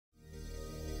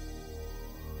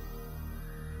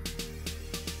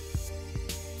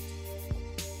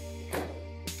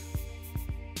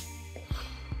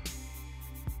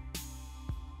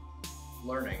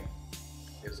learning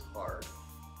is hard.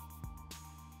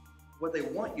 What they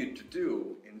want you to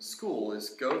do in school is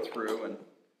go through and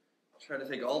try to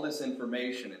take all this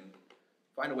information and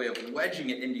find a way of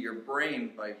wedging it into your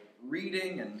brain by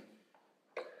reading, and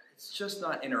it's just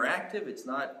not interactive, it's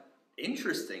not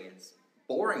interesting, it's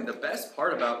boring. The best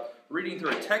part about reading through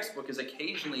a textbook is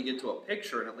occasionally you get to a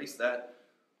picture, and at least that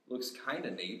looks kind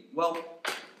of neat. Well,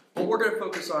 what we're going to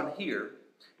focus on here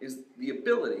is the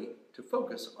ability to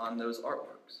focus on those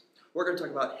artworks. We're going to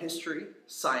talk about history,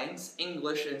 science,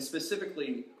 English, and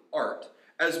specifically art,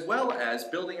 as well as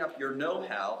building up your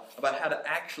know-how about how to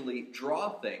actually draw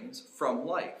things from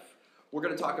life. We're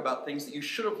going to talk about things that you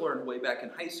should have learned way back in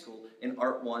high school in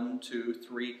Art 1, 2,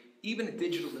 3, even a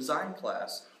digital design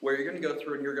class, where you're going to go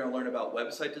through and you're going to learn about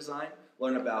website design,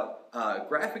 learn about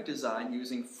graphic design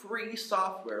using free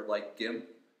software like GIMP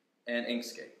and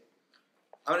Inkscape.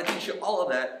 I'm going to teach you all of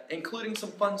that, including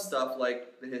some fun stuff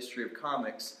like the history of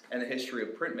comics and the history of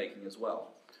printmaking as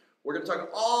well. We're going to talk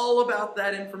all about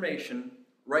that information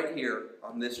right here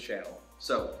on this channel.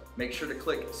 So make sure to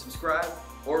click subscribe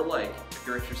or like if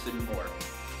you're interested in more.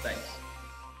 Thanks.